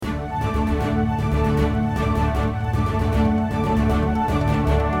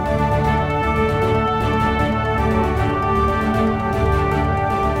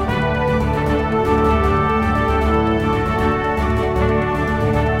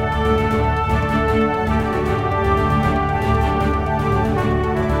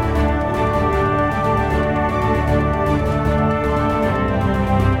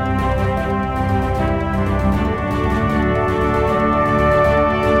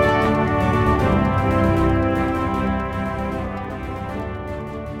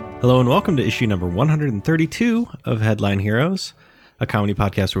Hello and welcome to issue number 132 of Headline Heroes, a comedy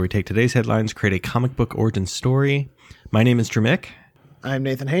podcast where we take today's headlines, create a comic book origin story. My name is Drew Mick. I'm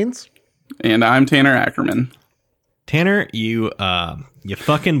Nathan Haynes. And I'm Tanner Ackerman. Tanner, you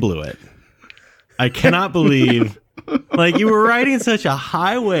fucking blew it. I cannot believe, you were riding such a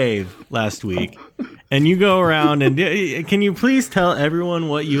high wave last week, and you go around and can you please tell everyone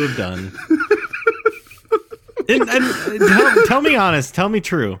what you have done? And tell me honest, tell me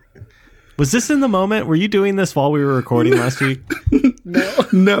true. Was this in the moment? Were you doing this while we were recording last week?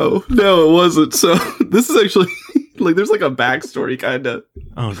 No, it wasn't. So this is actually there's a backstory kind of.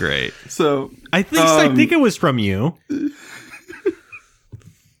 Oh, great. So I think it was from you.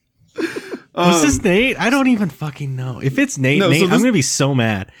 Was this Nate? I don't even fucking know. If it's Nate, I'm gonna be so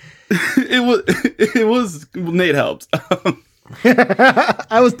mad. It was Nate helped.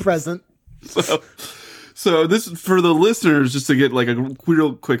 I was present. So this, for the listeners, just to get a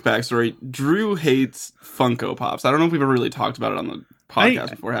real quick backstory, Drew hates Funko Pops. I don't know if we've ever really talked about it on the podcast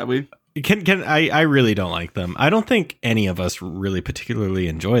before, have we? I really don't like them. I don't think any of us really particularly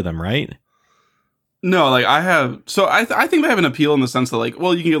enjoy them, right? No, I have. So I think they have an appeal in the sense that you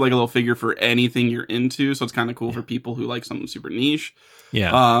can get a little figure for anything you're into. So it's kind of cool for people who like something super niche.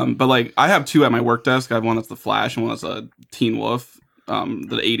 Yeah. But I have two at my work desk. I have one that's the Flash and one that's a Teen Wolf, the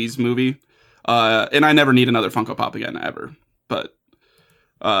 80s movie. And I never need another Funko Pop again, ever. But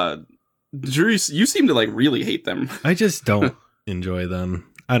Drew, you seem to really hate them. I just don't enjoy them.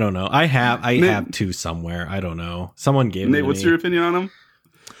 I don't know. I have two somewhere. I don't know. Someone gave them. Nate, what's your opinion on them?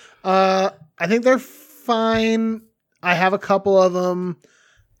 I think they're fine. I have a couple of them,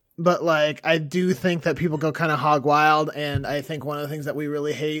 but I do think that people go kind of hog wild. And I think one of the things that we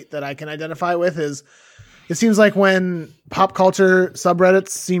really hate that I can identify with is it seems like when pop culture subreddits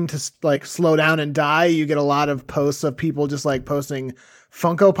seem to slow down and die, you get a lot of posts of people just posting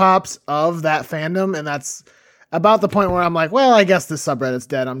Funko Pops of that fandom. And that's about the point where I'm well, I guess this subreddit's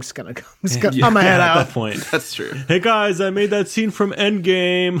dead. I'm gonna head out. At that point. That's true. Hey guys, I made that scene from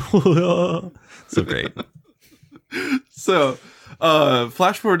Endgame. So great. So,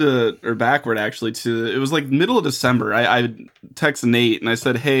 flash forward backward actually to, it was middle of December. I texted Nate and I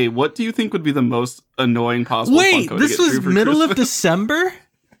said, hey, what do you think would be the most annoying possible Wait, Funko this to get was through for middle Christmas? of December?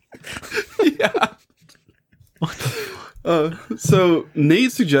 Yeah. What the so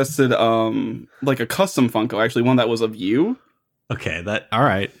Nate suggested a custom Funko, actually one that was of you. Okay, all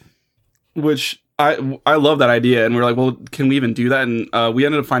right. Which I love that idea, and we were well, can we even do that? And we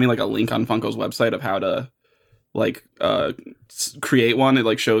ended up finding a link on Funko's website of how to create one.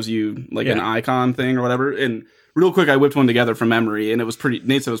 It shows you an icon thing or whatever. And real quick, I whipped one together from memory, and it was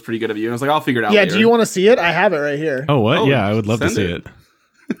Nate said it was pretty good of you. And I was I'll figure it out. Yeah, later. do you want to see it? I have it right here. Oh, what? Yeah, I would love to see it.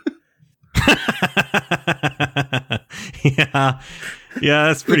 Yeah,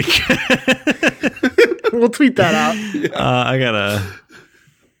 that's pretty good. We'll tweet that out. Yeah. I gotta.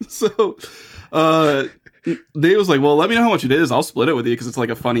 So, Dave was well, let me know how much it is. I'll split it with you because it's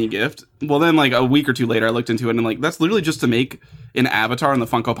a funny gift. Well, then a week or two later, I looked into it and that's literally just to make an avatar on the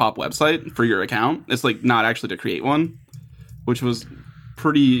Funko Pop website for your account. It's not actually to create one, which was a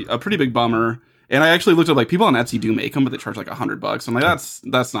pretty big bummer. And I actually looked at people on Etsy do make them, but they charge $100.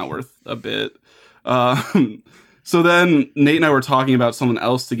 I'm that's not worth a bit. So then Nate and I were talking about something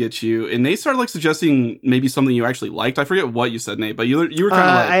else to get you, and Nate started suggesting maybe something you actually liked. I forget what you said, Nate, but you were kind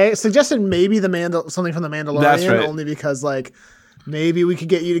of I suggested maybe something from the Mandalorian, That's right. Only because maybe we could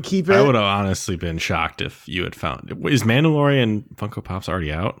get you to keep it. I would have honestly been shocked if you had found it. Is Mandalorian Funko Pops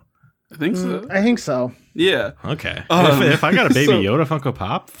already out? I think so. I think so. Yeah. Okay. If I got a Baby Yoda Funko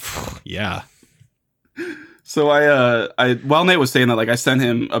Pop, yeah. So I while Nate was saying that, I sent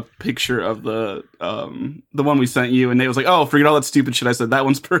him a picture of the one we sent you, and Nate was oh, forget all that stupid shit I said. That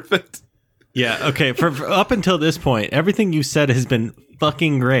one's perfect. Yeah. Okay. For up until this point, everything you said has been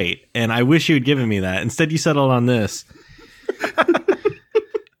fucking great, and I wish you had given me that. Instead, you settled on this.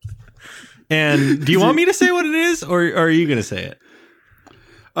 And do you want me to say what it is, or are you going to say it?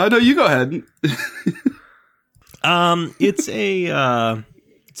 No, you go ahead. It's a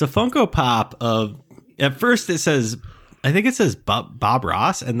Funko Pop of. At first, it says, I think it says Bob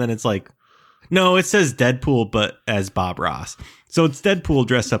Ross, and then it's no, it says Deadpool, but as Bob Ross. So it's Deadpool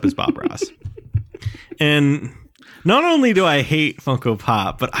dressed up as Bob Ross. And not only do I hate Funko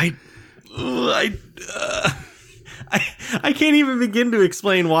Pop, but I can't even begin to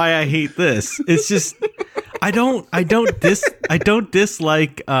explain why I hate this. It's just I don't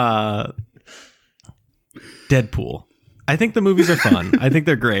dislike Deadpool. I think the movies are fun. I think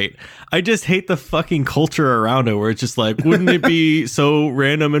they're great. I just hate the fucking culture around it where it's just wouldn't it be so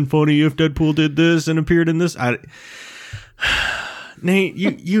random and funny if Deadpool did this and appeared in this? Nate,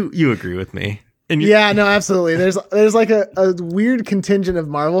 you agree with me. And Yeah, no, absolutely. There's like a weird contingent of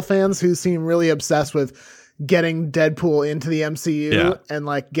Marvel fans who seem really obsessed with getting Deadpool into the MCU and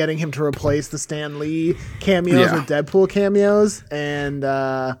like getting him to replace the Stan Lee cameos with Deadpool cameos, and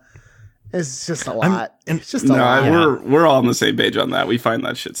it's just a lot. It's just a lot. We're all on the same page on that. We find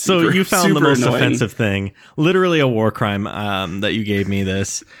that shit super, so you found the most annoying. offensive thing, literally a war crime, that you gave me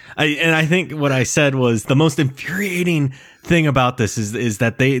this. I think what I said was the most infuriating thing about this is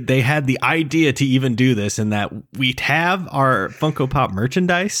that they had the idea to even do this, and that we have our Funko Pop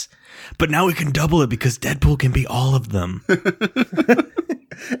merchandise, but now we can double it because Deadpool can be all of them.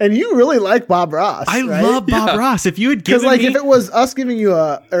 And you really like Bob Ross. I right? love Bob Ross. If you had given like me, if it was us giving you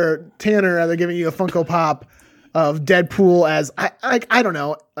or Tanner rather giving you a Funko Pop of Deadpool as I don't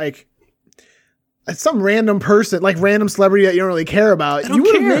know, like some random person, like random celebrity that you don't really care about, you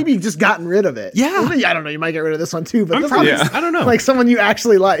would have maybe just gotten rid of it. Yeah. I don't know. You might get rid of this one too, but I'm this probably, one is I don't know, like someone you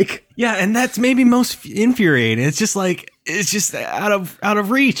actually like. Yeah, and that's maybe most infuriating. It's just out of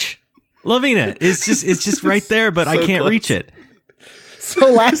reach. Loving it. It's just right there, but so I can't reach it.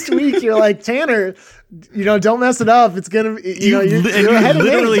 So last week you're like, Tanner, don't mess it up. It's gonna, you're ahead of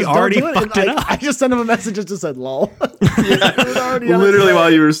literally me. already fucked it up. I just sent him a message that just said "lol." Literally, while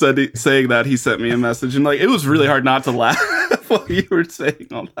you were saying that, he sent me a message, and like it was really hard not to laugh while you were saying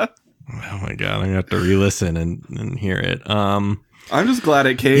all that. Oh my god, I'm gonna have to re-listen and hear it. I'm just glad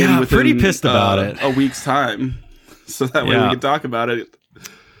it came. Within, pretty pissed about it. A week's time, so that way we could talk about it.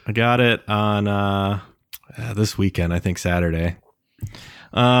 I got it on this weekend, I think Saturday.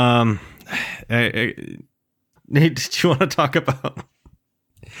 Nate, did you want to talk about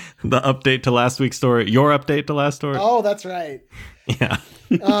the update to last week's story? Your update to last story? Oh, that's right. Yeah.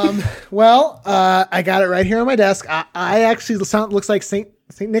 Well, I got it right here on my desk. I actually looks like Saint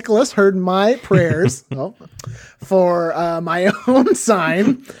Nicholas heard my prayers for my own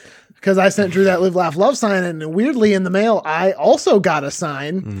sign, because I sent Drew that Live, Laugh, Love sign, and weirdly in the mail, I also got a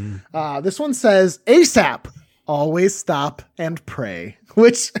sign. This one says, ASAP, always stop and pray,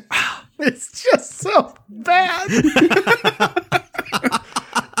 which it's just so bad.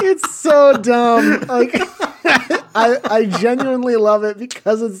 It's so dumb. Like, I genuinely love it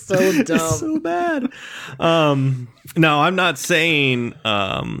because it's so dumb. It's so bad. No, I'm not saying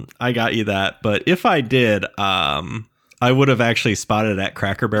I got you that, but if I did, I would have actually spotted it at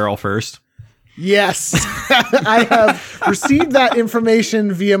Cracker Barrel first. Yes. I have received that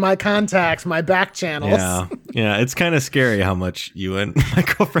information via my contacts, my back channels. Yeah, it's kind of scary how much you and my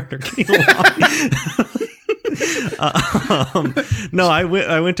girlfriend are getting along. No,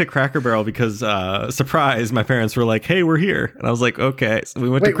 I went to Cracker Barrel because surprise, my parents were like, "Hey, we're here," and I was like, "Okay." So we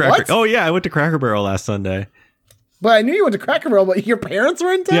went to Cracker. What? Oh yeah, I went to Cracker Barrel last Sunday. But I knew you went to Cracker Barrel, but your parents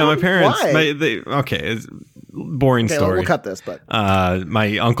were in town? Yeah, my parents. Why? It's boring story. We'll cut this, but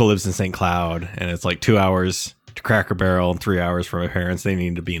my uncle lives in St. Cloud, and it's like 2 hours to Cracker Barrel and 3 hours for my parents. They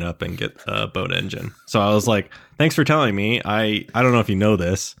need to bean up and get a boat engine. So I was like, "Thanks for telling me. I don't know if you know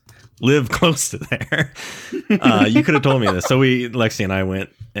this. Live close to there. You could have told me this." So Lexi and I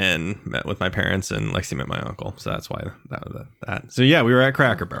went and met with my parents, and Lexi met my uncle. So that's why that was that. So yeah, we were at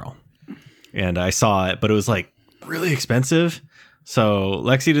Cracker Barrel, and I saw it, but it was like really expensive. So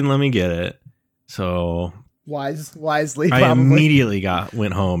Lexi didn't let me get it. So wisely, I probably. immediately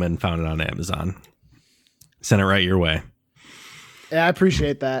went home and found it on Amazon. Sent it right your way. Yeah, I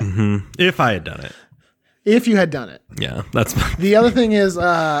appreciate that. Mm-hmm. If I had done it. If you had done it. Yeah, that's the other thing is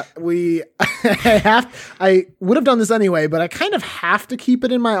I would have done this anyway, but I kind of have to keep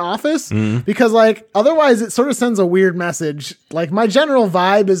it in my office because like otherwise it sort of sends a weird message. Like my general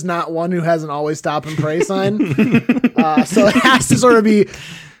vibe is not one who has an always stop and pray sign. So it has to sort of be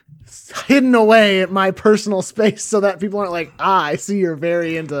hidden away at my personal space so that people aren't like, I see you're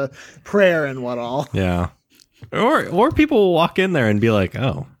very into prayer and what all. Yeah. Or people will walk in there and be like,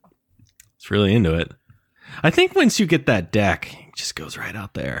 oh, it's really into it. I think once you get that deck, it just goes right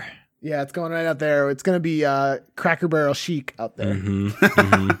out there. Yeah, it's going right out there. It's going to be Cracker Barrel chic out there. Mm-hmm,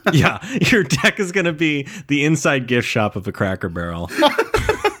 mm-hmm. Yeah, your deck is going to be the inside gift shop of a Cracker Barrel.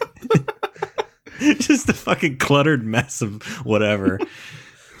 Just a fucking cluttered mess of whatever.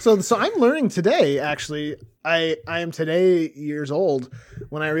 So I'm learning today, actually. I am today years old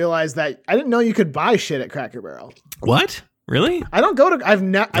when I realized that I didn't know you could buy shit at Cracker Barrel. What? Really? I don't go to. I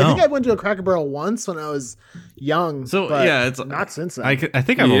think I went to a Cracker Barrel once when I was young. So but yeah, it's not since then. I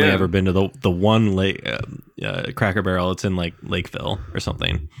think I've only ever been to the one Cracker Barrel. It's in like Lakeville or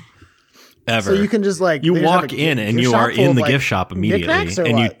something. Ever. So you can just like you walk in and you are in the gift shop immediately,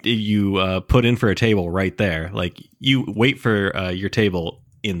 and you put in for a table right there. Like you wait for your table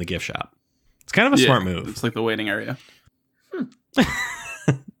in the gift shop. It's kind of a smart move. It's like the waiting area.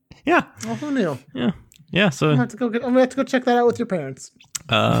 Yeah. Oh, who knew? Yeah. So I'm gonna have to go check that out with your parents.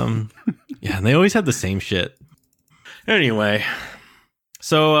 yeah, and they always had the same shit. Anyway,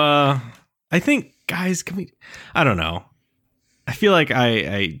 so I think, guys, I don't know. I feel like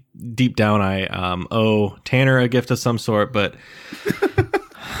I deep down I owe Tanner a gift of some sort, but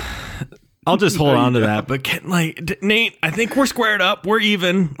I'll just hold on to that. But Nate, I think we're squared up. We're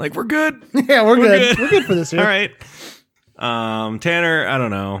even. Like, we're good. Yeah, we're good. We're good for this year. All right. Tanner, I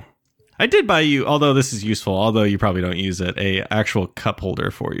don't know. I did buy you, although this is useful, although you probably don't use it, a actual cup holder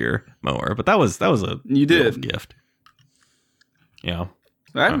for your mower. But that was a You did. gift. Yeah.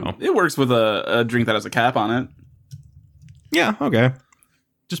 It works with a drink that has a cap on it. Yeah, okay.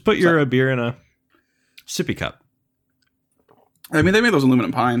 Just put your beer in a sippy cup. I mean, they made those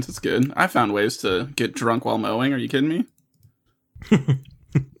aluminum pines. It's good. I found ways to get drunk while mowing. Are you kidding me?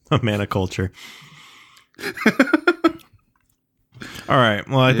 A man of culture. All right.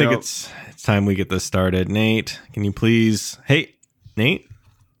 Well, I think it's time we get this started. Nate, can you please... Hey, Nate?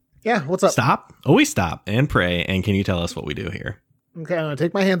 Yeah, what's up? Stop. Always stop and pray. And can you tell us what we do here? Okay, I'm going to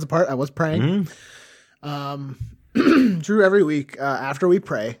take my hands apart. I was praying. Drew, every week after we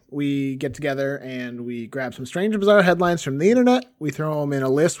pray, we get together and we grab some strange and bizarre headlines from the internet. We throw them in a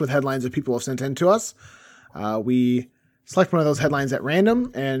list with headlines that people have sent in to us. We select one of those headlines at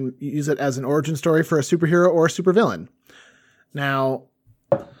random and use it as an origin story for a superhero or a supervillain. Now,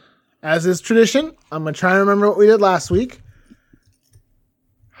 as is tradition, I'm going to try and remember what we did last week.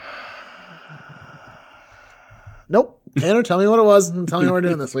 Nope. Tanner, tell me what it was and tell me what we're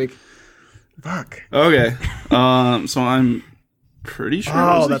doing this week. Fuck. Okay. So I'm pretty sure it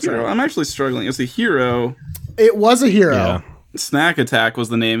was a hero. right. I'm actually struggling. It's a hero. It was a hero. Yeah. Snack Attack was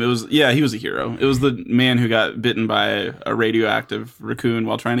the name. He was a hero. It was the man who got bitten by a radioactive raccoon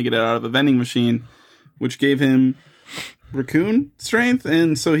while trying to get it out of a vending machine, which gave him raccoon strength,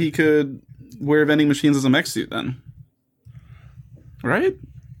 and so he could wear vending machines as a mech suit then. Right?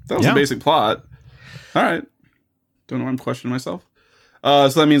 That was the basic plot. All right. Don't know why I'm questioning myself. So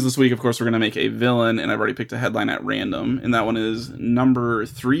that means this week, of course, we're going to make a villain, and I've already picked a headline at random, and that one is number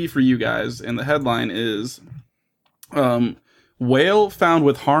 3 for you guys, and the headline is whale found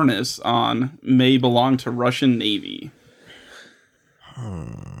with harness on may belong to Russian Navy.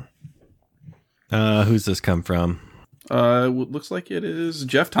 Who's this come from? Looks like it is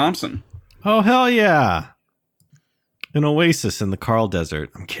Jeff Thompson. Oh, hell yeah. An oasis in the Carl Desert.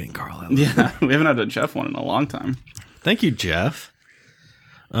 I'm kidding, Carl. Yeah, we haven't had a Jeff one in a long time. Thank you, Jeff.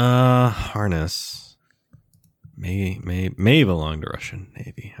 Harness may belong to Russian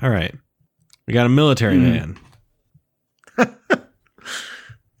Navy. All right, we got a military man.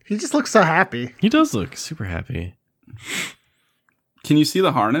 He just looks so happy. He does look super happy. Can you see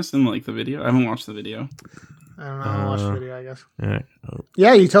the harness in like the video? I haven't watched the video. I don't know. I'll watch the video, I guess. All right.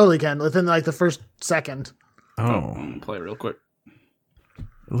 Yeah, you totally can within like the first second. Oh, I'm gonna play it real quick.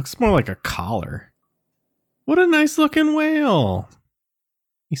 it looks more like a collar. What a nice looking whale.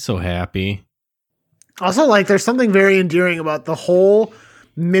 He's so happy. Also, like, there's something very endearing about the whole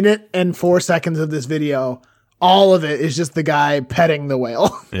minute and 4 seconds of this video. All of it is just the guy petting the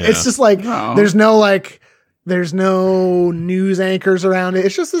whale. Yeah. It's just like, Oh. there's no news anchors around it.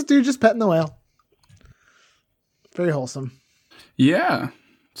 It's just this dude just petting the whale. Very wholesome. Yeah.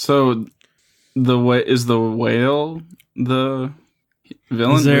 So the whale the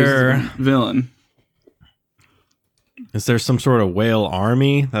villain? Is there- Who's the villain? Is there some sort of whale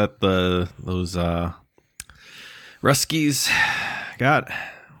army that those Ruskies got?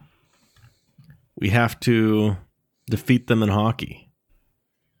 We have to defeat them in hockey.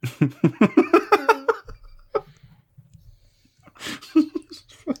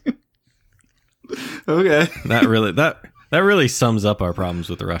 Okay. That really sums up our problems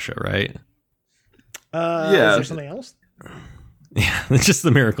with Russia, right? Yeah. Is there something else? Yeah, it's just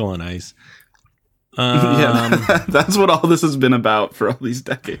the miracle on ice. Yeah, that's what all this has been about for all these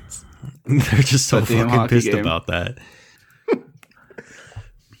decades. They're just so That damn fucking hockey pissed game. about that.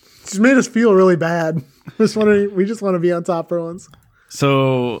 Just made us feel really bad. We just want to be on top for once.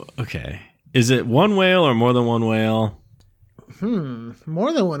 So, okay. Is it one whale or more than one whale?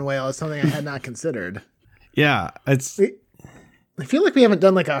 More than one whale is something I had not considered. Yeah, it's I feel like we haven't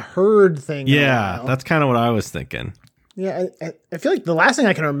done like a herd thing. in a while. that's kind of what I was thinking. Yeah, I feel like the last thing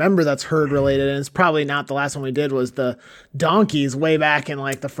I can remember that's herd related, and it's probably not the last one we did, was the donkeys way back in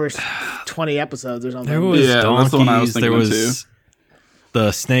like the first 20 episodes or something. There was Yeah, donkeys, that's the one I was there thinking was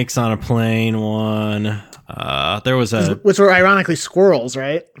the snakes on a plane one. There was a Which were ironically squirrels,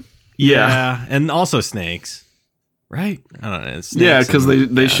 right? yeah, and also snakes. Right? I don't know. Snakes Yeah, because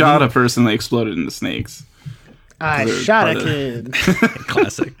and- they shot a person, they exploded into snakes. I They're shot part a of kid.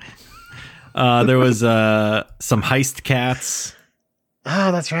 Classic. There was some heist cats.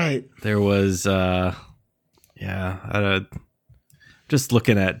 Oh, that's right. There was just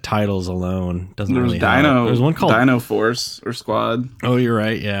looking at titles alone doesn't There was really help. Dino. There's one called Dino Force or Squad. Oh, you're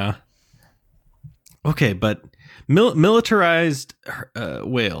right. Yeah. Okay, but militarized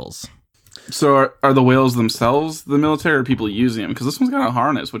whales. So are the whales themselves the military, or people using them? Because this one's got a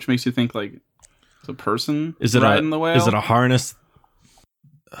harness, which makes you think like it's a person riding the whale. Is it a harness?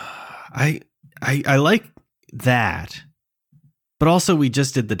 I like that, but also we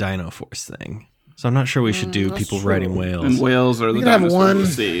just did the Dino Force thing, so I'm not sure we should do that's people true. riding whales. And whales are the can have dinosaurs one- of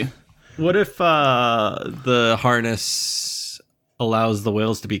the sea. What if the harness allows the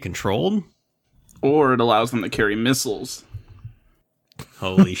whales to be controlled? Or it allows them to carry missiles.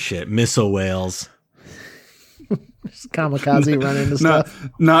 Holy shit, missile whales. Just kamikaze run into stuff.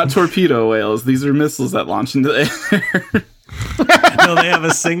 Not torpedo whales. These are missiles that launch into the air. No, they have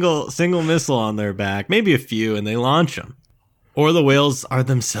a single missile on their back, maybe a few, and they launch them. Or the whales are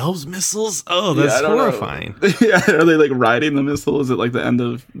themselves missiles? Oh, Yeah, that's I don't know. horrifying. Yeah, are they like riding the missile? Is it like the end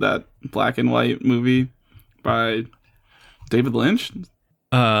of that black and white movie by David Lynch?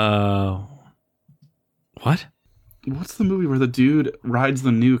 What? What's the movie where the dude rides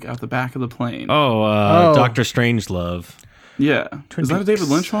the nuke out the back of the plane? Oh, Dr. Strangelove. Yeah. Twin Is that a Peaks. David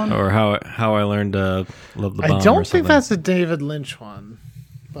Lynch one? Or how I learned to love the bomb. I or don't think something. that's a David Lynch one,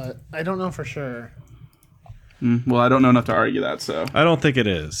 but I don't know for sure. Well, I don't know enough to argue that, so I don't think it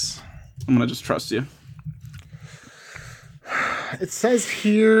is. I'm going to just trust you. It says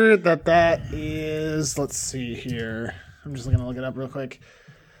here that is. Let's see here. I'm just going to look it up real quick.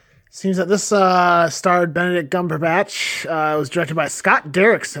 Seems that this starred Benedict Cumberbatch. It was directed by Scott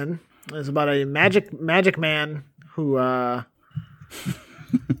Derrickson. It's about a magic man who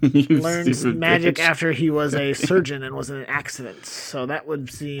You learns stupid magic bitch. after he was a surgeon and was in an accident. So that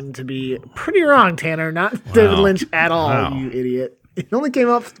would seem to be pretty wrong, Tanner. Not David Lynch at all, Wow. you idiot. It only came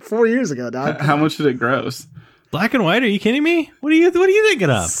out 4 years ago, dog. How much did it gross? Black and white? Are you kidding me? What are you thinking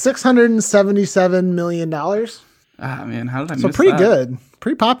of? $677 million. Ah, man, how did I So miss pretty that? good.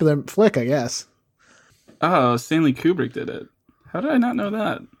 Pretty popular flick, I guess. Oh, Stanley Kubrick did it. How did I not know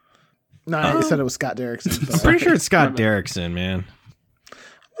that? No, I said it was Scott Derrickson. I'm But pretty sure it's Scott Derrickson, man. I'm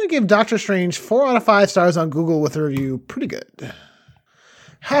going to give Doctor Strange 4 out of 5 stars on Google with a review. Pretty good.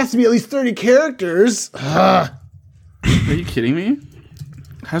 Has to be at least 30 characters. Are you kidding me?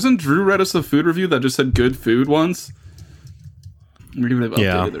 Hasn't Drew read us a food review that just said good food once? Maybe they've updated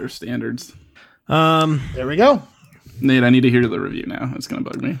Yeah. their standards. There we go. Nate, I need to hear the review now. It's going to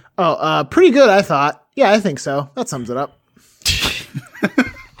bug me. Oh, pretty good, I thought. Yeah, I think so. That sums it up.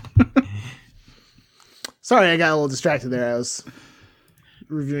 Sorry, I got a little distracted there. I was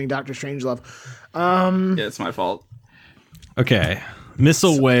reviewing Doctor Strangelove. Yeah, it's my fault. Okay.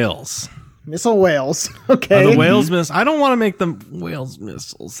 Missile whales. Missile whales. Are Okay. the whales I don't want to make them whales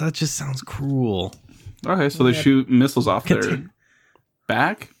missiles. That just sounds cruel. Okay, so they shoot missiles off their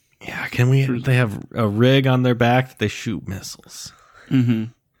back? Yeah, they have a rig on their back that they shoot missiles. Mm-hmm.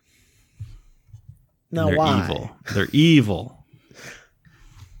 Now, They're why? evil. They're evil.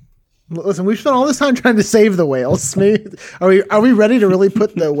 Listen, we've spent all this time trying to save the whales. Maybe, are we ready to really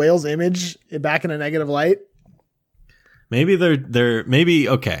put the whale's image back in a negative light? Maybe they're maybe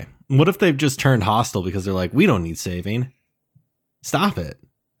okay. What if they've just turned hostile because they're like, we don't need saving. Stop it.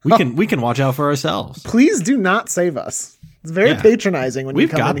 We can watch out for ourselves. Please do not save us. It's very Yeah. patronizing when you We've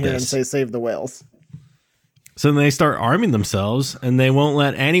come got in here and this. say save the whales. So then they start arming themselves and they won't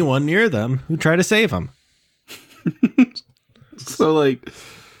let anyone near them who try to save them. So like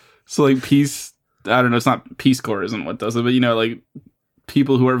peace, I don't know, it's not Peace Corps isn't what does it, but like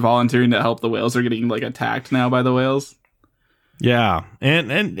people who are volunteering to help the whales are getting like attacked now by the whales. Yeah.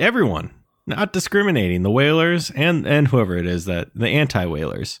 And everyone, not discriminating, the whalers and whoever it is that the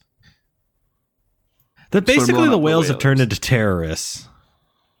anti-whalers. That they're basically blowing the up the whales have turned whalers. into terrorists.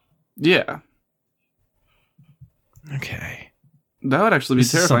 Yeah. Okay. That would actually be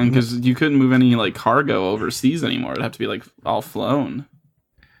This is terrifying something- because you couldn't move any like cargo overseas anymore. It'd have to be like all flown.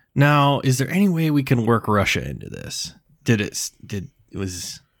 Now, is there any way we can work Russia into this?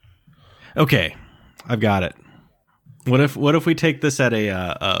 Okay, I've got it. What if we take this at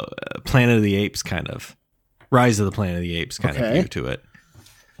a Planet of the Apes kind of Rise of the Planet of the Apes kind of view to it?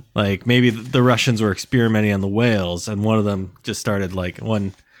 Like maybe the Russians were experimenting on the whales, and one of them just started like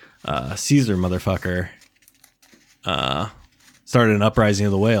one Caesar motherfucker started an uprising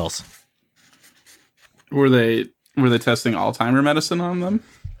of the whales. Were they testing Alzheimer medicine on them?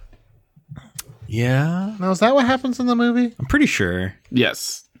 Yeah, Now, is that what happens in the movie? I'm pretty sure.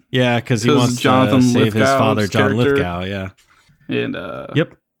 Yes. Yeah, because he 'Cause wants Jonathan to save his Lithgow's father, John character. Lithgow. Yeah. And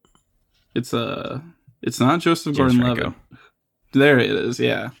Yep. it's not Joseph James Gordon-Levitt. Franco. There it is.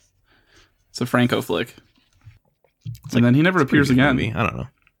 Yeah, it's a Franco flick. It's And then he never it's a pretty appears good again. movie. I don't know.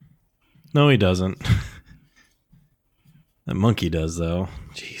 No, he doesn't. That monkey does though.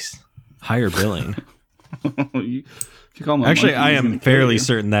 Jeez, higher billing. you call him a Actually, monkey, I he's am gonna kill fairly you.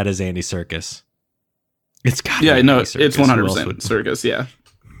 certain that is Andy Serkis. It's got. Yeah, no, it's Serkis. 100% Who else would- Circus. Yeah.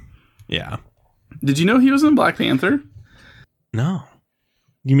 Yeah. Did you know he was in Black Panther? No.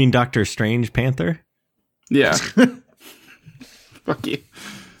 You mean Doctor Strange Panther? Yeah. Fuck you.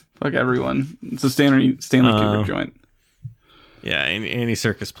 Fuck everyone. It's a Stanley Kubrick joint. Yeah, Andy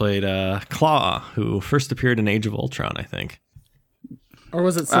Serkis played Claw, who first appeared in Age of Ultron, I think. Or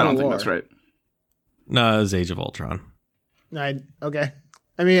was it I Civil don't War? think that's right. No, it was Age of Ultron. Okay.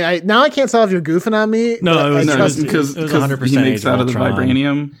 I mean, now I can't tell if you're goofing on me. No, but it was- I No, trust you. because It was he 100% makes Age of out of the Ultron.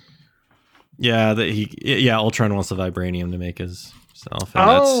 vibranium. Yeah, Ultron wants the vibranium to make himself. And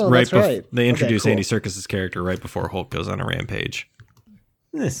Oh, that's right. They introduce Okay, cool. Andy Serkis' character right before Hulk goes on a rampage.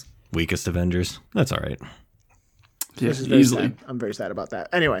 This weakest Avengers. That's all right. Yeah, Which is very easily. sad. I'm very sad about that.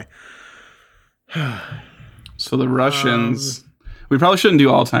 Anyway, So the Russians. We probably shouldn't do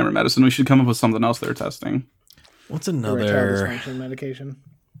Alzheimer medicine. We should come up with something else they're testing. What's erectile another? dysfunction medication.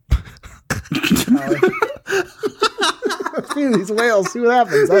 See these whales. See what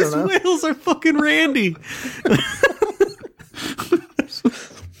happens. I These don't know. whales are fucking randy.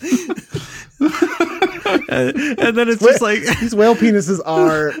 And then it's just like, These whale penises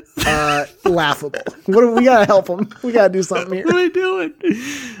are laughable. What do we gotta help them? We gotta do something here. what are they doing?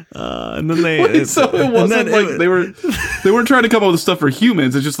 And then they. Wait, so it and wasn't then like they weren't trying to come up with stuff for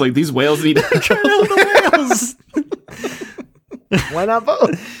humans. It's just like these whales need. the whales. Why not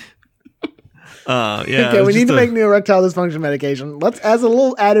both? Yeah. Okay, it's we need just to a- make new erectile dysfunction medication. Let's, as a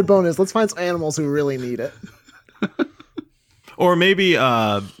little added bonus, let's find some animals who really need it. Or maybe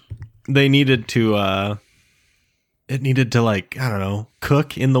they needed to. It needed to, like, I don't know,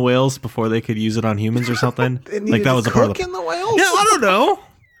 cook in the whales before they could use it on humans or something. It Like needed that was to a part of cook the. in the whales. Yeah, I don't know.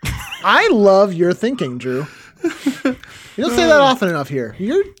 I love your thinking, Drew. You don't say that often enough here.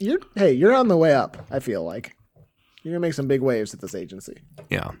 You're on the way up. I feel like you're gonna make some big waves at this agency.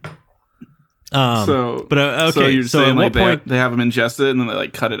 Yeah. So, but okay. So you're saying at like what point, they have them ingested and then they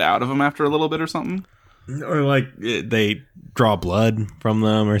like cut it out of them after a little bit or something? or like they draw blood from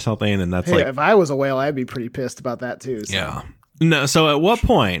them or something, and that's Hey, like, if I was a whale, I'd be pretty pissed about that too. So. yeah. No. So at what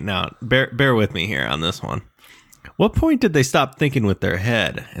point? Now, bear with me here on this one. What point did they stop thinking with their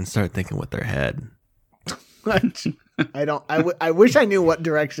head and start thinking with their head? I don't. I wish I knew what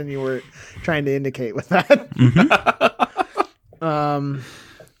direction you were trying to indicate with that. Mm-hmm.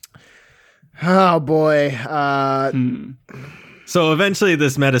 Oh boy. So eventually,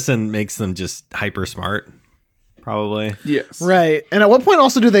 this medicine makes them just hyper smart. Probably. Yes. Right. And at what point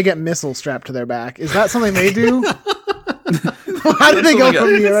also do they get missiles strapped to their back? Is that something they do? How did they go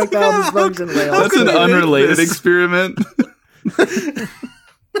from the erectile dysfunction whale? That's an unrelated experiment.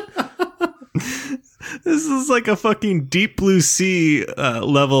 This is like a fucking Deep Blue Sea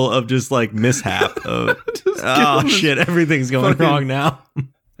level of just like mishap. Of, oh shit! Everything's going fucking- wrong now.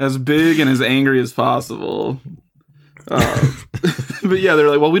 As big and as angry as possible. But yeah, they're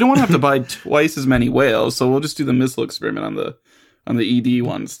like, well, we don't want to have to buy twice as many whales, so we'll just do the missile experiment on the ED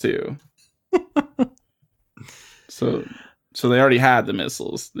ones too. So they already had the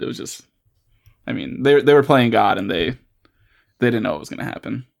missiles. It was just, I mean, they were playing God and they didn't know what was going to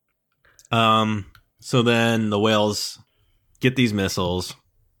happen. So then the whales get these missiles.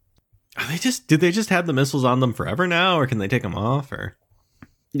 Did they just have the missiles on them forever now, or can they take them off? Or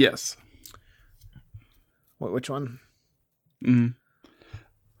Yes. Which one? Mm.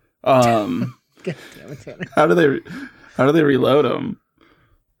 God damn it, Tanner. How do they reload them?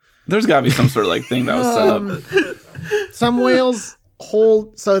 There's got to be some sort of like thing that was set up. Some whales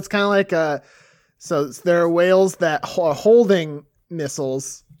hold, so it's kind of like so there are whales that are holding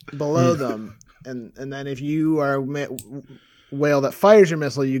missiles below them, and then if you are a whale that fires your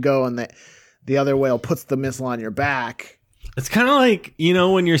missile, you go and the other whale puts the missile on your back. it's kind of like, you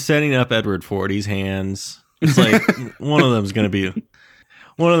know, when you're setting up Edward Forty's hands. It's like one of them's gonna be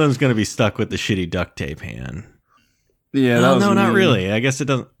stuck with the shitty duct tape hand. Yeah, that No, was not mean. really. I guess it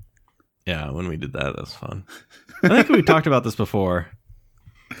doesn't. Yeah, when we did that was fun. I think we talked about this before,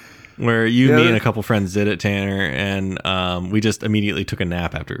 where Yeah. me, and a couple friends did it, Tanner, and we just immediately took a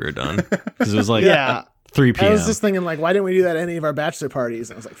nap after we were done because it was like Yeah. 3 I p.m. was just thinking, like, why didn't we do that at any of our bachelor parties?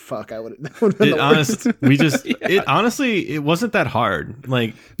 And I was like, fuck, that would have been the worst. It honestly, it wasn't that hard.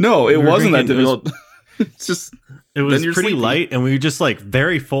 Like, No, it We were wasn't that drinking- it was- difficult. It's just It was then you're pretty sleepy. light, and we were just like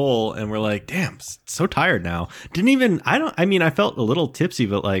very full, and we're like, damn, so tired now. I felt a little tipsy,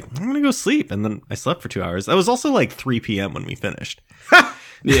 but like, I'm gonna go sleep. And then I slept for 2 hours. That was also like 3 p.m. when we finished.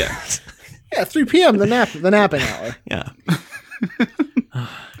 Yeah. Yeah, 3 p.m. the napping hour. Yeah.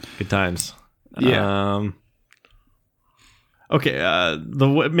 Good times. Yeah. Okay.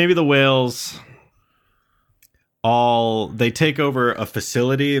 Maybe the whales they take over a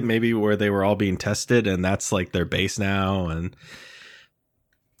facility, maybe where they were all being tested, and that's like their base now. And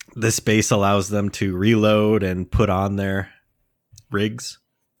this base allows them to reload and put on their rigs.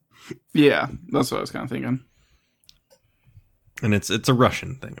 Yeah, that's what I was kind of thinking. And it's a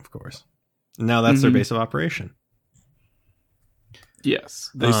Russian thing, of course. Now that's their base of operation. Yes,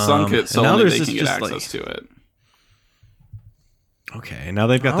 they sunk it so and now only there's they can get just, access to it. Okay, now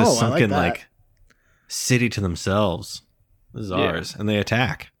they've got Oh, this I like sunken that. like city to themselves. This is Yeah. ours, and they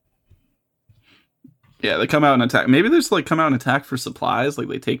attack. Yeah, they come out and attack. Maybe they just like come out and attack for supplies. Like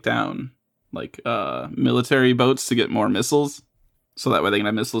they take down like military boats to get more missiles, so that way they can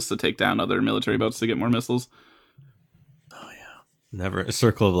have missiles to take down other military boats to get more missiles. Never a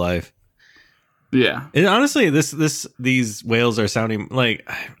circle of life. Yeah, And honestly, these whales are sounding like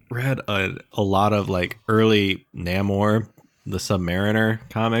I read a lot of like early Namor, the Submariner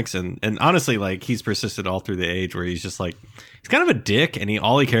comics, and honestly, like he's persisted all through the age where he's just like he's kind of a dick, and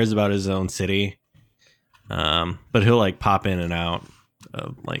all he cares about is his own city. But he'll like pop in and out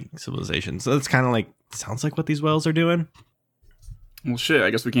of like civilization. So it's kind of like sounds like what these whales are doing. well, shit. I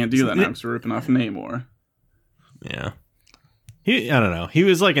guess we can't do that now because we're ripping off Namor. Yeah. I don't know. He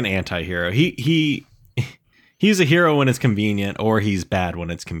was like an anti-hero. He's a hero when it's convenient, or he's bad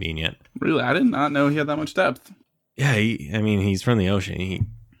when it's convenient. Really, I did not know he had that much depth. Yeah, he's from the ocean. He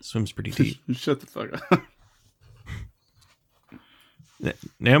swims pretty deep. Shut the fuck up.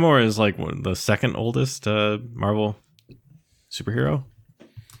 Namor is like the second oldest Marvel superhero.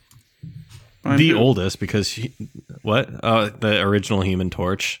 The oldest, because the original Human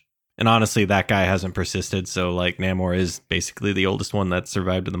Torch. And honestly, that guy hasn't persisted. So like Namor is basically the oldest one that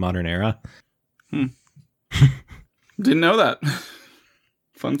survived in the modern era. Didn't know that.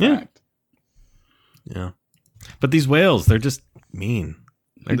 Fun Yeah. fact. Yeah. But these whales, they're just mean.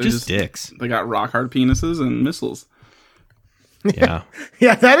 They're just dicks. They got rock hard penises and missiles. Yeah.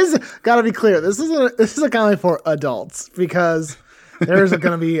 Yeah, that is got to be clear. This is a comic for adults because there's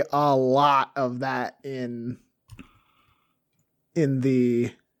going to be a lot of that in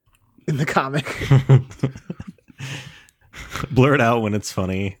the comic. Blur it out when it's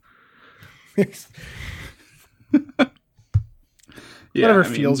funny. Yeah, Whatever I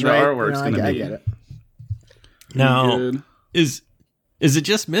mean, feels the right. artwork's gonna I be get it. Now, good. is it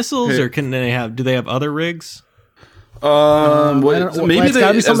just missiles, Hey. or do they have other rigs? Maybe it's got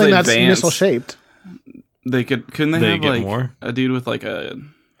to be as something they that's advance, missile shaped. They couldn't they They have get like more? a dude with like a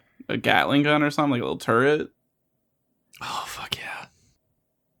Gatling gun or something, like a little turret, Oh fuck yeah!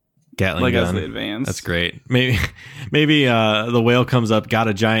 Gatling like as gun. they advance. That's great. Maybe the whale comes up, got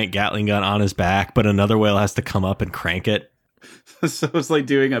a giant Gatling gun on his back, but another whale has to come up and crank it. So it's like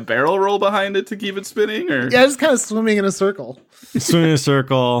doing a barrel roll behind it to keep it spinning, or Yeah, just kind of swimming in a circle. Swim in a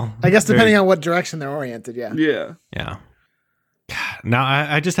circle. I guess depending on what direction they're oriented. Yeah. yeah. Yeah. God, now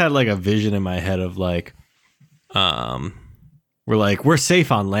I just had like a vision in my head of like, we're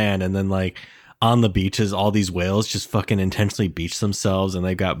safe on land, and then like on the beaches, all these whales just fucking intentionally beach themselves, and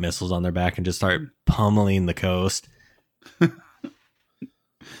they've got missiles on their back and just start pummeling the coast. I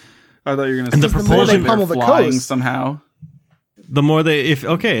thought you were gonna. And the say propulsion- they're pummel the flying coast. somehow. The more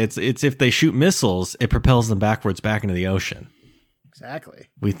it's if they shoot missiles, it propels them backwards back into the ocean. Exactly.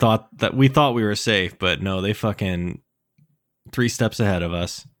 We thought we were safe, but no, they fucking 3 steps ahead of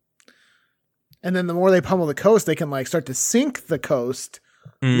us. And then the more they pummel the coast, they can like start to sink the coast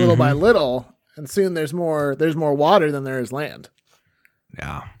little by little, and soon there's more water than there is land.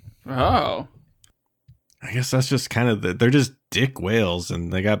 Yeah. Oh, I guess that's just kind of they're just dick whales,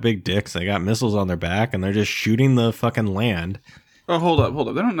 and they got big dicks. They got missiles on their back, and they're just shooting the fucking land. oh, hold up.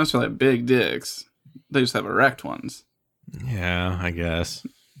 They don't necessarily have big dicks. They just have erect ones. Yeah, I guess.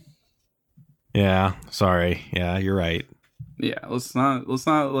 Yeah, sorry. Yeah, you're right. Yeah, let's not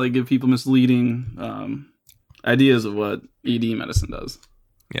like give people misleading ideas of what ED medicine does.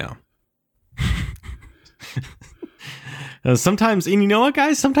 Yeah. Sometimes, and you know what,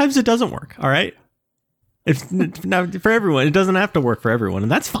 guys? Sometimes it doesn't work. All right. It's not for everyone. It doesn't have to work for everyone,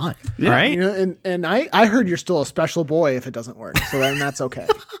 and that's fine. Yeah. All right. You know, and I heard you're still a special boy if it doesn't work, so then that's okay.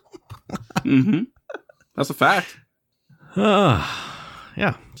 Mm-hmm. That's a fact.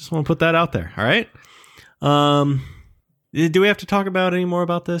 Yeah. Just want to put that out there. All right. Do we have to talk about any more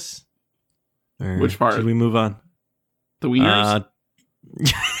about this? Or Which part? Should we move on? The wieners?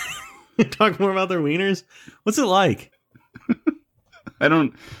 Talk more about their wieners. What's it like? I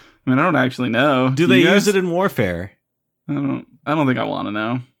don't actually know. Do they use it in warfare? I don't think I want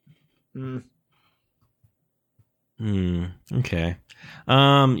to know. Okay.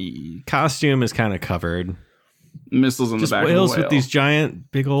 Costume is kind of covered. Missiles in Just the back whales of the whale. with these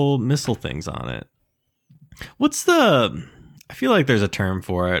giant, big old missile things on it. What's the? I feel like there's a term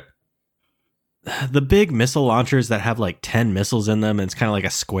for it. The big missile launchers that have like 10 missiles in them, and it's kind of like a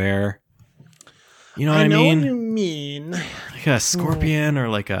square. You know what I know mean? what you mean. Like a scorpion or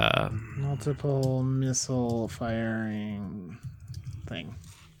like a Multiple missile firing thing.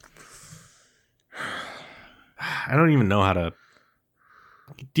 I don't even know how to.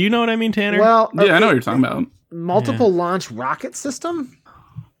 Do you know what I mean, Tanner? Well, Yeah, I know what you're talking about. Multiple launch rocket system?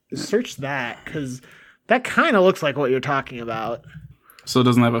 Search that, because that kind of looks like what you're talking about. So it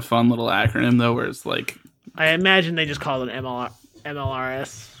doesn't have a fun little acronym though, where it's like I imagine they just call it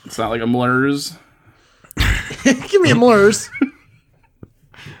MLRS. it's not like a MLRS. Give me a MLRS.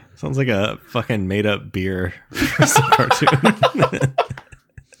 Sounds like a fucking made up beer for some cartoon.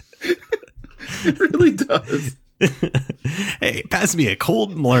 It really does. Hey, pass me a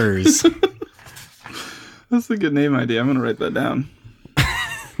cold Mlurs. That's a good name idea. I'm gonna write that down.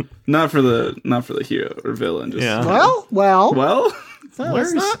 not for the hero or villain. Just Yeah. well, well.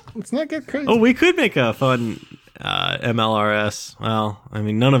 let's not get crazy. Oh, we could make a fun MLRS. Well, I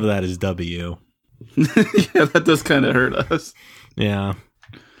mean, none of that is W. Yeah, that does kind of hurt us. Yeah.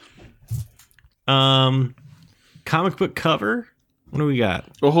 Comic book cover. What do we got?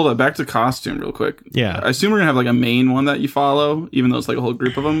 Well, hold on. Back to costume real quick. Yeah. I assume we're gonna have like a main one that you follow, even though it's like a whole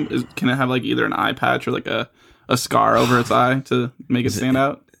group of them. Can it have like either an eye patch or like a scar over its eye to make it stand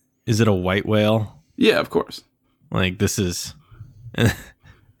out? Is it a white whale? Yeah, of course. Like this is.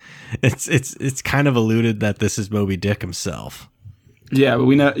 It's kind of alluded that this is Moby Dick himself. Yeah, but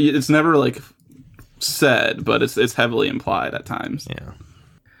we know it's never like said, but it's heavily implied at times. Yeah.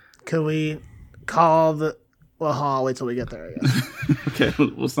 Could we call the? Well, I'll wait till we get there. I guess. Okay,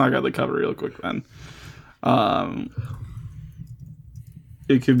 let's knock out the cover real quick then.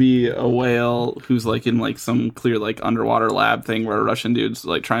 It could be a whale who's like in like some clear like underwater lab thing where a Russian dude's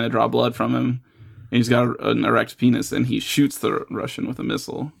like trying to draw blood from him, and he's got an erect penis, and he shoots the Russian with a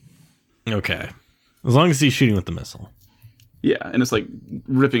missile. Okay. As long as he's shooting with the missile. Yeah, and it's like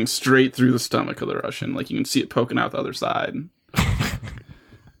ripping straight through the stomach of the Russian. Like you can see it poking out the other side.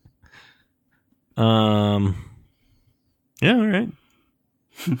 Yeah, all right.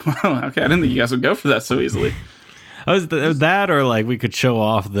 Wow, okay, I didn't think you guys would go for that so easily. That or like we could show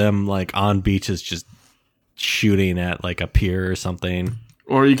off them like on beaches just shooting at like a pier or something.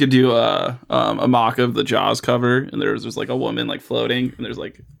 Or you could do a mock of the Jaws cover, and there's like a woman like floating, and there's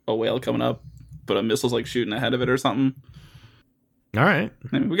like a whale coming up, but a missile's like shooting ahead of it or something. All right.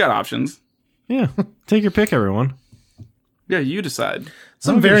 I mean, we got options. Yeah. Take your pick, everyone. Yeah, you decide.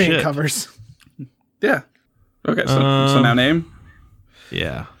 Some Okay, variant shit. covers. Yeah. Okay, so now name.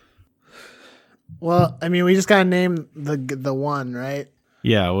 Yeah. Well, I mean, we just gotta name the one, right?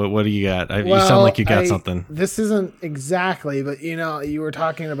 Yeah. What do you got? You sound like you got something. This isn't exactly, but you were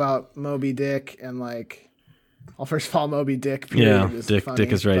talking about Moby Dick and like, well, first of all, Moby Dick. Yeah. Is Dick funny,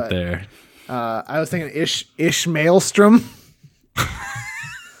 is right but, there. I was thinking Ish Maelstrom.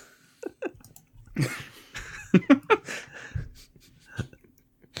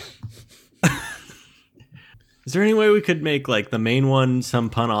 Is there any way we could make like the main one some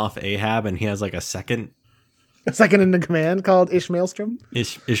pun off Ahab, and he has like a second Second in the command called Ish Maelstrom.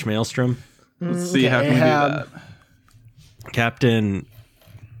 Ishmaelstrom? Let's see how can Ahab. we do that. Captain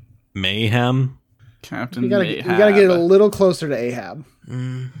Mayhem. Captain You gotta Ahab. get it a little closer to Ahab.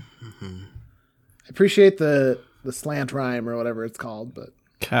 I appreciate the slant rhyme or whatever it's called, but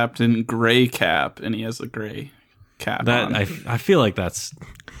Captain Gray Cap, and he has a gray cap That on. I feel like that's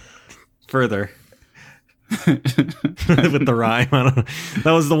further with the rhyme. I don't know.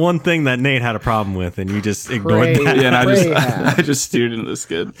 That was the one thing that Nate had a problem with, and you just ignored Pray. that. Yeah, and Pray I Hab. just steered into this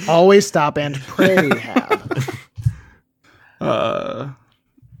kid. always stop and pray, Hab.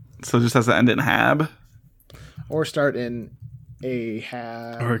 So it just has to end in Hab. Or start in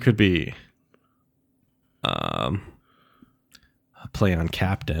Ahab. Or it could be a play on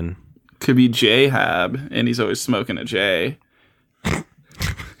Captain. Could be J Hab, and he's always smoking a J.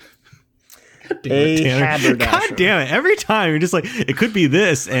 A Tanner. haberdasher. God damn it. Every time you're just like, it could be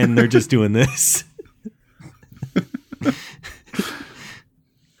this, and they're just doing this.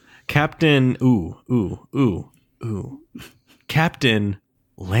 Captain, ooh. Captain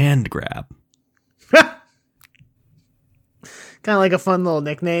Landgrab. Kind of like a fun little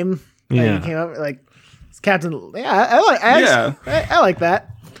nickname. Yeah. He came up like it's Captain. Yeah, I like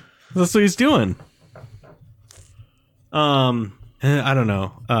that. That's what he's doing. I don't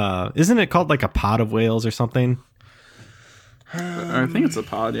know. Isn't it called like a pod of whales or something? I think it's a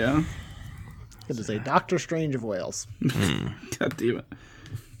pod, yeah. It is a Doctor Strange of whales. God damn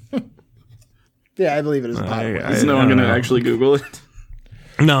it. Yeah, I believe it is a pod of whales. Is no one going to actually Google it?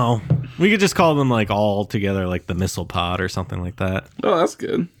 No. We could just call them like all together like the missile pod or something like that. Oh, that's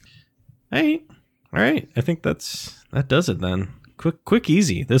good. Hey. All right. I think that does it then. Quick,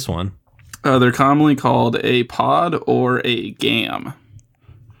 easy. This one. They're commonly called a pod or a gam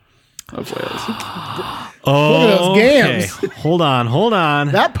of whales. Oh, Look at those gams. okay. Hold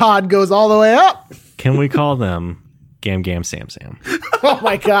on. That pod goes all the way up. Can we call them Gam Sam? Oh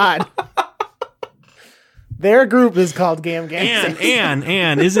my god. Their group is called Gam Gam.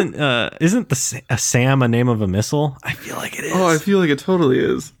 And isn't a Sam a name of a missile? I feel like it is. Oh, I feel like it totally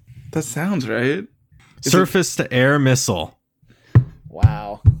is. That sounds right. Surface to air missile.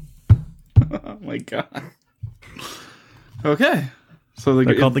 Wow. Oh my god. Okay. So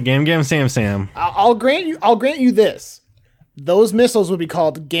They're called the Gam Sam. I'll grant you this. Those missiles would be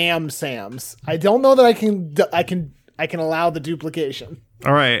called Gam Sams. I don't know that I can allow the duplication.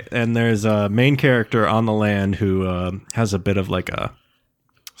 All right, and there's a main character on the land who has a bit of like a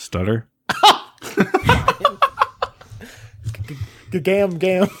stutter. Gam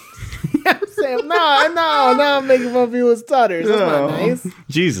Sam. No, I'm making fun of you with stutters. That's not nice.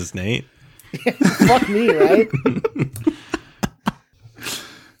 Jesus, Nate. Fuck me, right?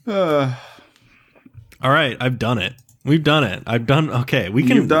 All right, I've done it. We've done it. Okay, we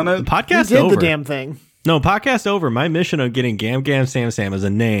can. You've done it? Podcast You did over. the damn thing. No, podcast over. My mission of getting Gam Sam as a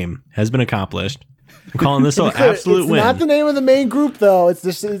name has been accomplished. I'm calling this an absolute it's win. not the name of the main group, though. It's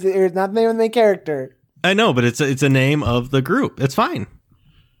not the name of the main character. I know, but it's a name of the group. It's fine.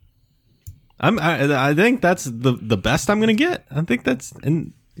 I think that's the best I'm gonna get. I think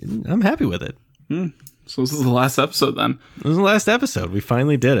and I'm happy with it. So this is the last episode then. This was the last episode. We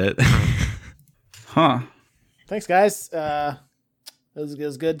finally did it. Huh. Thanks, guys. It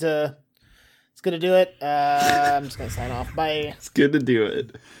was good to do it. I'm just gonna sign off. Bye. It's good to do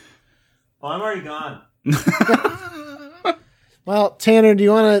it. Oh, I'm already gone. Well, Tanner, do you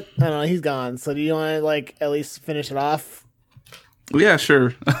want to? I don't know. He's gone. So do you want to like at least finish it off? Yeah,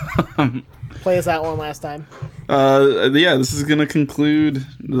 sure. Play us out one last time. Yeah, this is going to conclude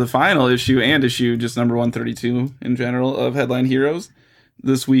the final issue and issue just number 132 in general of Headline Heroes.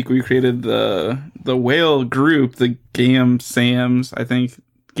 This week we created the whale group, the Gam Sams, I think.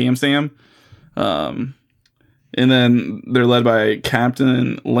 Gam Sam. And then they're led by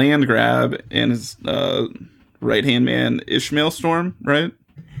Captain Landgrab and his right-hand man, Ishmael Storm, right?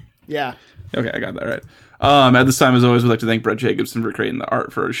 Yeah. Okay, I got that right. At this time, as always, we'd like to thank Brett Jacobson for creating the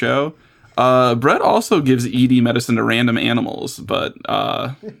art for our show. Brett also gives ED medicine to random animals, but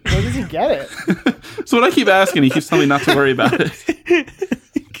Where does he get it? so when I keep asking, he keeps telling me not to worry about it.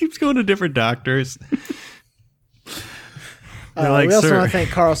 He keeps going to different doctors. Like, we also "Sir." want to thank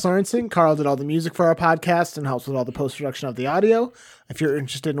Carl Sorensen. Carl did all the music for our podcast and helps with all the post-production of the audio. If you're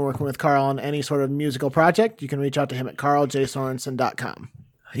interested in working with Carl on any sort of musical project, you can reach out to him at carljsorensen.com.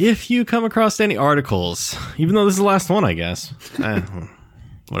 If you come across any articles, even though this is the last one, I guess,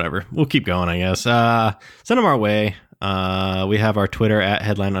 whatever, we'll keep going, I guess. Send them our way. We have our Twitter at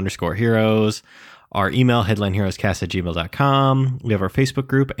headline_heroes, our email headlineheroescast@gmail.com. We have our Facebook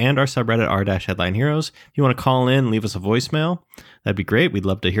group and our subreddit r-headlineheroes. If you want to call in, leave us a voicemail. That'd be great. We'd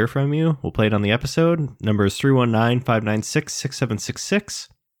love to hear from you. We'll play it on the episode. Number is 319-596-6766.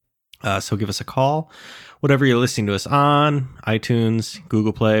 So give us a call. Whatever you're listening to us on, iTunes,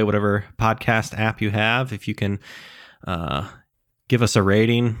 Google Play, whatever podcast app you have, if you can give us a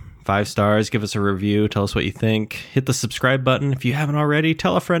rating, 5 stars, give us a review, tell us what you think. Hit the subscribe button if you haven't already.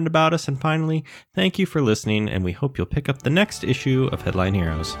 Tell a friend about us. And finally, thank you for listening, and we hope you'll pick up the next issue of Headline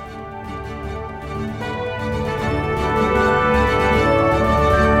Heroes.